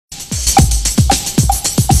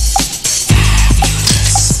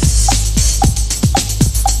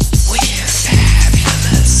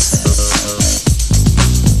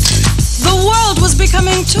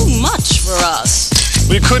becoming too much for us.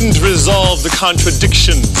 We couldn't resolve the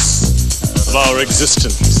contradictions of our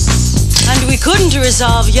existence. And we couldn't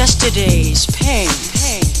resolve yesterday's pain.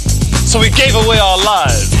 So we gave away our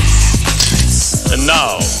lives. And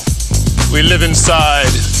now, we live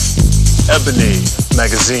inside Ebony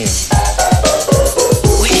magazine.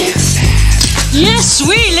 Yes,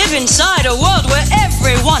 we live inside a world where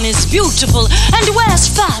everyone is beautiful and wears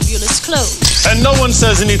fabulous clothes. And no one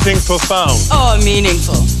says anything profound. Or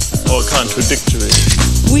meaningful. Or contradictory.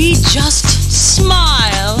 We just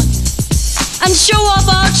smile and show off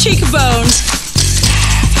our cheekbones.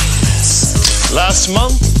 Last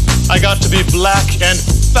month, I got to be black and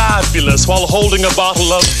fabulous while holding a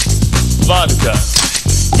bottle of vodka.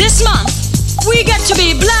 This month, we get to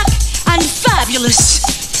be black and fabulous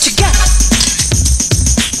together.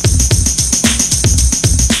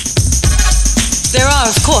 There are,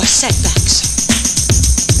 of course, setbacks.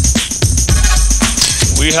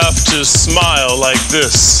 We have to smile like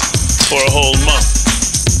this for a whole month.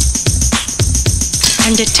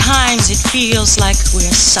 And at times it feels like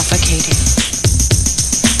we're suffocating.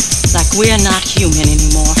 Like we're not human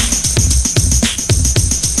anymore.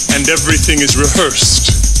 And everything is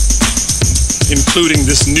rehearsed, including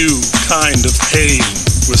this new kind of pain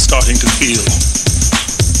we're starting to feel.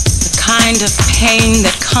 The kind of pain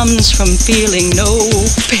that comes from feeling no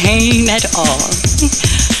pain at all.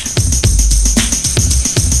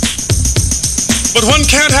 But one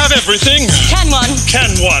can't have everything. Can one?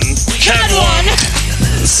 Can one? Can one?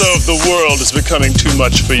 So if the world is becoming too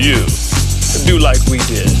much for you, do like we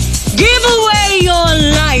did. Give away your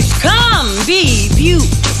life. Come, be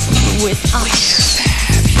beautiful with us.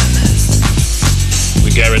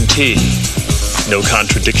 We guarantee no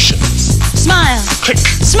contradictions. Smile. Click.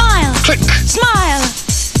 Smile. Click. Smile.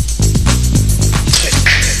 Click.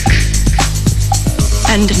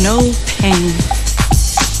 And no pain.